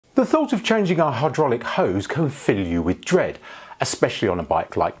The thought of changing our hydraulic hose can fill you with dread, especially on a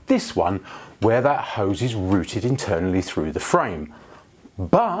bike like this one, where that hose is routed internally through the frame.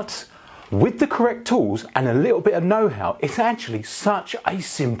 But with the correct tools and a little bit of know-how, it's actually such a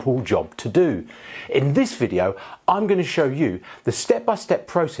simple job to do. In this video, I'm going to show you the step-by-step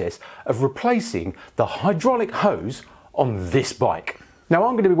process of replacing the hydraulic hose on this bike. Now,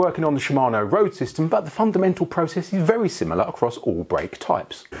 I'm going to be working on the Shimano road system, but the fundamental process is very similar across all brake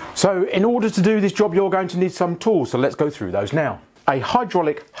types. So in order to do this job, you're going to need some tools, so let's go through those now. A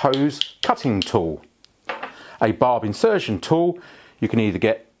hydraulic hose cutting tool, a barb insertion tool. You can either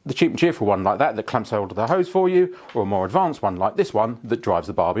get the cheap and cheerful one like that clamps hold of the hose for you, or a more advanced one like this one that drives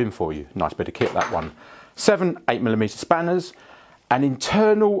the barb in for you. Nice bit of kit, that one. 7 8mm spanners, an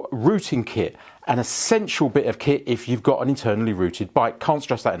internal routing kit, an essential bit of kit if you've got an internally routed bike, can't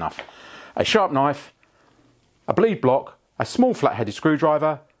stress that enough. A sharp knife, a bleed block, a small flat-headed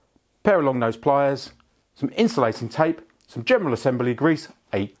screwdriver, pair of long nose pliers, some insulating tape, some general assembly grease,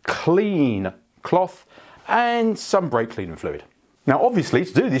 a clean cloth, and some brake cleaning fluid. Now obviously,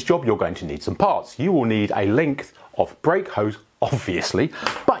 to do this job you're going to need some parts. You will need a length of brake hose, obviously,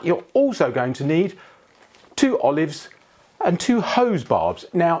 but you're also going to need 2 olives and 2 hose barbs.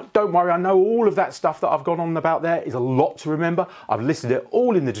 Now don't worry, I know all of that stuff that I've gone on about there is a lot to remember. I've listed it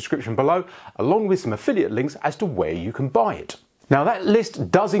all in the description below, along with some affiliate links as to where you can buy it. Now that list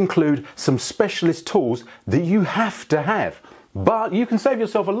does include some specialist tools that you have to have, but you can save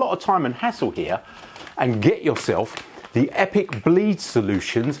yourself a lot of time and hassle here and get yourself the Epic Bleed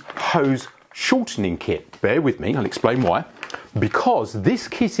Solutions hose shortening kit. Bear with me, I'll explain why. Because this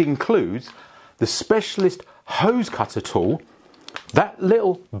kit includes the specialist hose cutter tool, that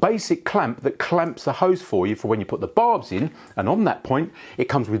little basic clamp that clamps the hose for you for when you put the barbs in, and on that point it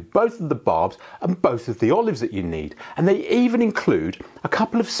comes with both of the barbs and both of the olives that you need, and they even include a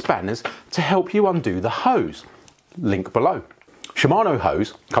couple of spanners to help you undo the hose. Link below. Shimano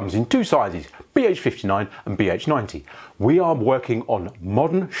hose comes in 2 sizes, BH59 and BH90. We are working on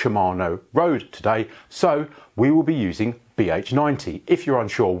modern Shimano road today, so we will be using BH90. If you're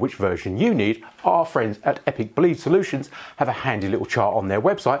unsure which version you need, our friends at Epic Bleed Solutions have a handy little chart on their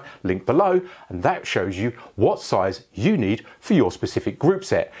website, linked below, and that shows you what size you need for your specific group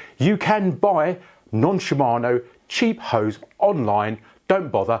set. You can buy non-Shimano cheap hose online, don't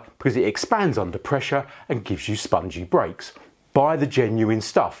bother, because it expands under pressure and gives you spongy brakes. Buy the genuine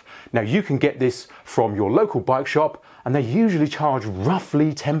stuff. Now you can get this from your local bike shop and they usually charge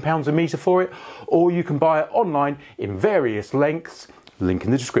roughly £10 a metre for it, or you can buy it online in various lengths, link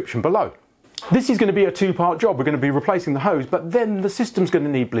in the description below. This is going to be a 2-part job. We're going to be replacing the hose, but then the system's going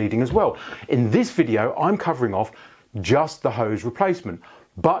to need bleeding as well. In this video I'm covering off just the hose replacement,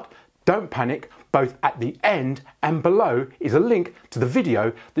 but don't panic, both at the end and below is a link to the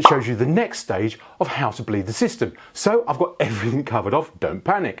video that shows you the next stage of how to bleed the system. So I've got everything covered off, don't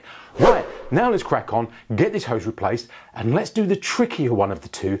panic. Right, now let's crack on, get this hose replaced, and let's do the trickier one of the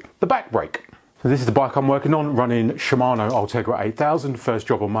two, the back brake. So this is the bike I'm working on, running Shimano Ultegra 8000, first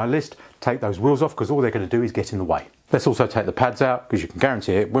job on my list. Take those wheels off because all they're going to do is get in the way. Let's also take the pads out because you can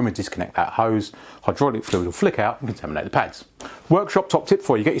guarantee it, when we disconnect that hose, hydraulic fluid will flick out and contaminate the pads. Workshop top tip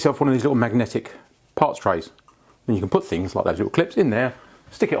for you, get yourself one of these little magnetic parts trays. Then you can put things like those little clips in there,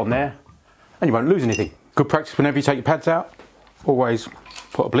 stick it on there, and you won't lose anything. Good practice whenever you take your pads out, always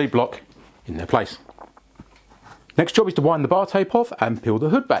put a bleed block in their place. Next job is to wind the bar tape off and peel the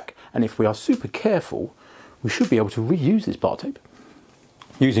hood back, and if we are super careful we should be able to reuse this bar tape.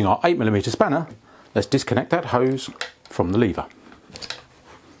 Using our 8mm spanner, let's disconnect that hose from the lever.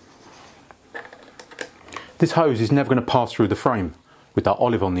 This hose is never going to pass through the frame with that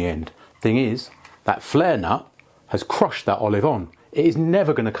olive on the end. Thing is, that flare nut has crushed that olive on. It is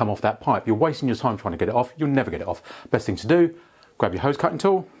never going to come off that pipe. You're wasting your time trying to get it off. You'll never get it off. Best thing to do, grab your hose cutting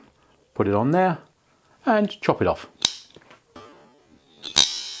tool, put it on there and chop it off.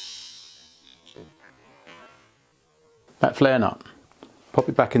 That flare nut, pop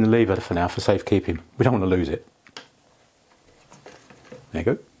it back in the lever for now for safekeeping. We don't want to lose it. There you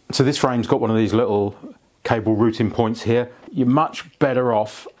go. So this frame's got one of these little cable routing points here. You're much better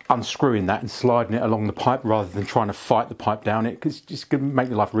off unscrewing that and sliding it along the pipe rather than trying to fight the pipe down it, because it's just going to make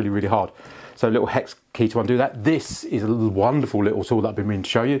your life really, really hard. So a little hex key to undo that. This is a wonderful little tool that I've been meaning to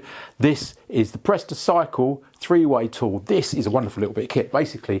show you. This is the Press to Cycle 3-way tool. This is a wonderful little bit of kit.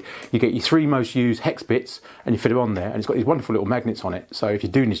 Basically, you get your 3 most used hex bits and you fit them on there, and it's got these wonderful little magnets on it. So if you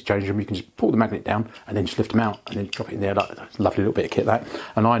do need to change them, you can just pull the magnet down and then just lift them out and then drop it in there. That's a lovely little bit of kit, that.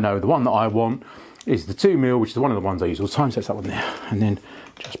 And I know the one that I want is the 2mm, which is one of the ones I use all the time, so it's that one there. And then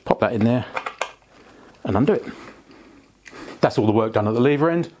just pop that in there and undo it. That's all the work done at the lever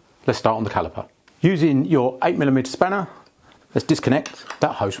end. Let's start on the caliper. Using your 8mm spanner, let's disconnect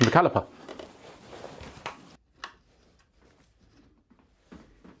that hose from the caliper.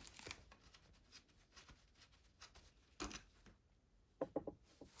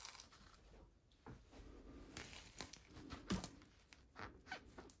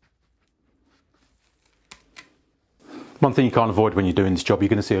 One thing you can't avoid when you're doing this job, you're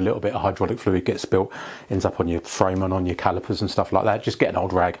going to see a little bit of hydraulic fluid get spilt, ends up on your frame and on your calipers and stuff like that. Just get an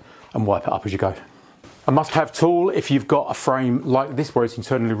old rag and wipe it up as you go. A must-have tool if you've got a frame like this where it's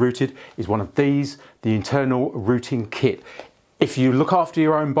internally routed is one of these, the internal routing kit. If you look after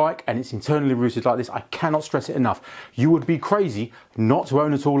your own bike and it's internally routed like this, I cannot stress it enough. You would be crazy not to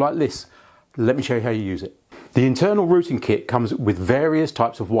own a tool like this. Let me show you how you use it. The internal routing kit comes with various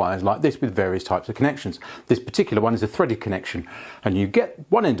types of wires like this with various types of connections. This particular one is a threaded connection, and you get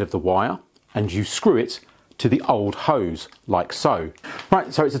one end of the wire and you screw it to the old hose like so.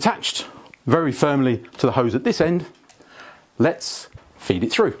 Right, so it's attached very firmly to the hose at this end. Let's feed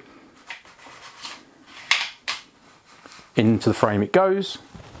it through. Into the frame it goes.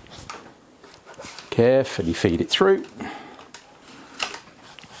 Carefully feed it through.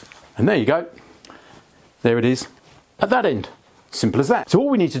 And there you go. There it is at that end. Simple as that. So all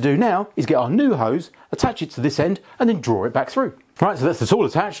we need to do now is get our new hose, attach it to this end, and then draw it back through. Right, so that's the tool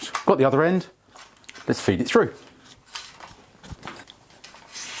attached. Got the other end. Let's feed it through.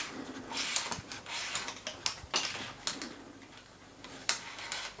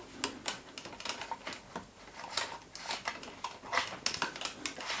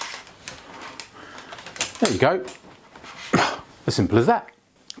 There you go. As simple as that.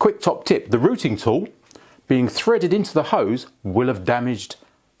 Quick top tip, the routing tool being threaded into the hose will have damaged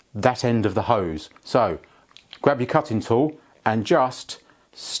that end of the hose. So grab your cutting tool and just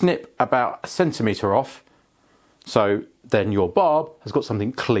snip about 1 centimetre off, so then your barb has got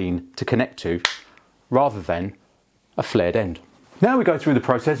something clean to connect to rather than a flared end. Now we go through the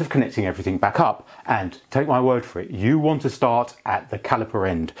process of connecting everything back up, and take my word for it, you want to start at the caliper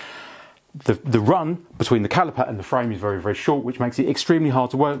end. The run between the caliper and the frame is very, very short, which makes it extremely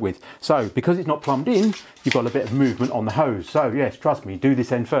hard to work with. So because it's not plumbed in, you've got a bit of movement on the hose. So yes, trust me, do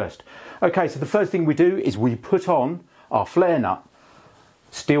this end first. Okay, so the first thing we do is we put on our flare nut.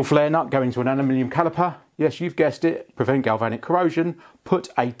 Steel flare nut going to an aluminium caliper. Yes, you've guessed it, prevent galvanic corrosion. Put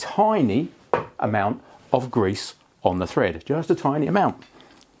a tiny amount of grease on the thread, just a tiny amount.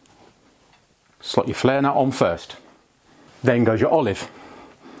 Slot your flare nut on first. Then goes your olive.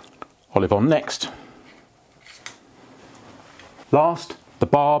 Olive on next. Last, the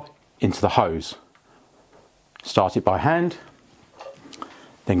barb into the hose. Start it by hand,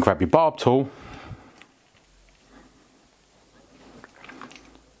 then grab your barb tool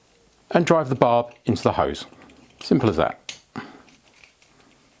and drive the barb into the hose. Simple as that.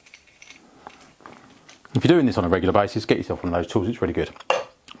 If you're doing this on a regular basis, get yourself one of those tools, it's really good.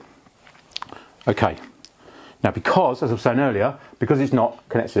 Okay. Now because, as I was saying earlier, because it's not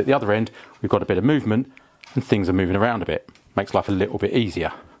connected at the other end, we've got a bit of movement and things are moving around a bit. Makes life a little bit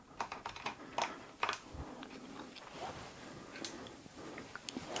easier.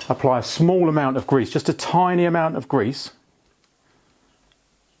 Apply a small amount of grease, just a tiny amount of grease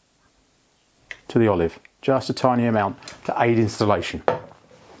to the olive. Just a tiny amount to aid installation.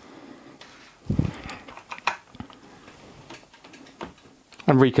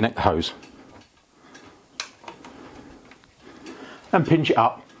 And reconnect the hose. And pinch it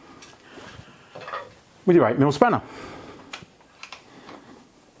up with your 8mm spanner.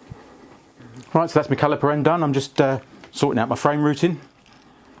 Right, so that's my caliper end done. I'm just sorting out my frame routing,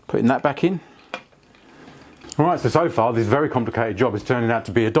 putting that back in. Right, so far this very complicated job is turning out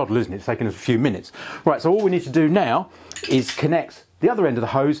to be a doddle, isn't it? It's taken us a few minutes. Right, so all we need to do now is connect the other end of the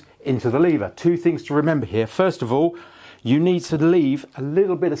hose into the lever. Two things to remember here. First of all, you need to leave a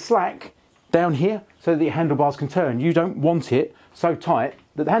little bit of slack down here so that the handlebars can turn. You don't want it so tight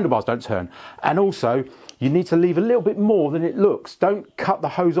that the handlebars don't turn. And also, you need to leave a little bit more than it looks. Don't cut the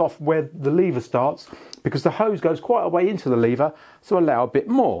hose off where the lever starts, because the hose goes quite a way into the lever, so allow a bit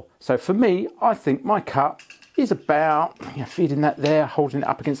more. So for me, I think my cut is about, feeding that there, holding it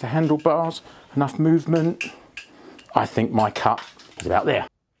up against the handlebars, enough movement. I think my cut is about there.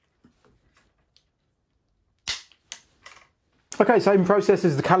 Okay, same process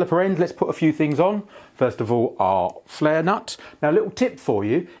as the caliper end. Let's put a few things on. First of all, our flare nut. Now, a little tip for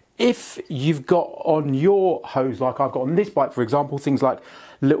you. If you've got on your hose, like I've got on this bike, for example, things like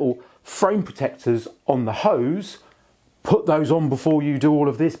little frame protectors on the hose, put those on before you do all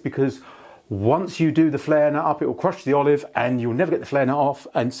of this, because once you do the flare nut up, it will crush the olive and you'll never get the flare nut off,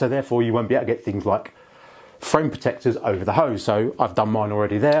 and so therefore you won't be able to get things like frame protectors over the hose. So I've done mine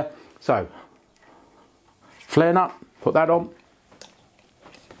already there. So flare nut, put that on.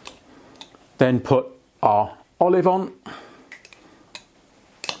 Then put our olive on.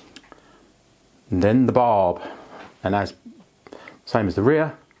 And then the barb. And as same as the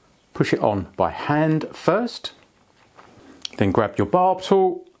rear, push it on by hand first. Then grab your barb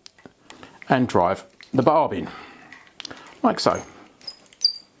tool and drive the barb in, like so.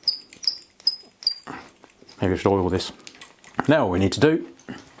 Maybe I should oil this. Now all we need to do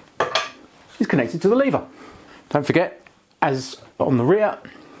is connect it to the lever. Don't forget, as on the rear,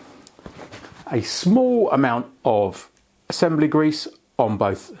 a small amount of assembly grease on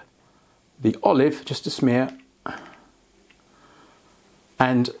both the olive, just to smear,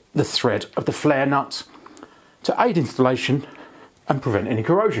 and the thread of the flare nut to aid installation and prevent any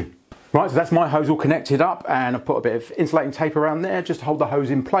corrosion. Right, so that's my hose all connected up, and I've put a bit of insulating tape around there just to hold the hose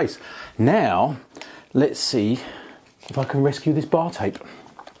in place. Now, let's see if I can rescue this bar tape.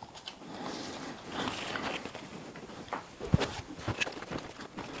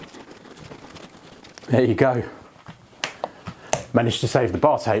 There you go. Managed to save the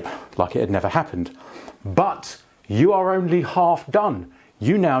bar tape like it had never happened. But you are only half done.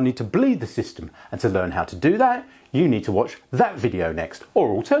 You now need to bleed the system, and to learn how to do that, you need to watch that video next. Or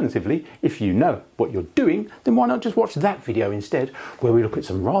alternatively, if you know what you're doing, then why not just watch that video instead, where we look at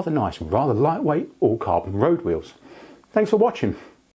some rather nice, rather lightweight all-carbon road wheels. Thanks for watching.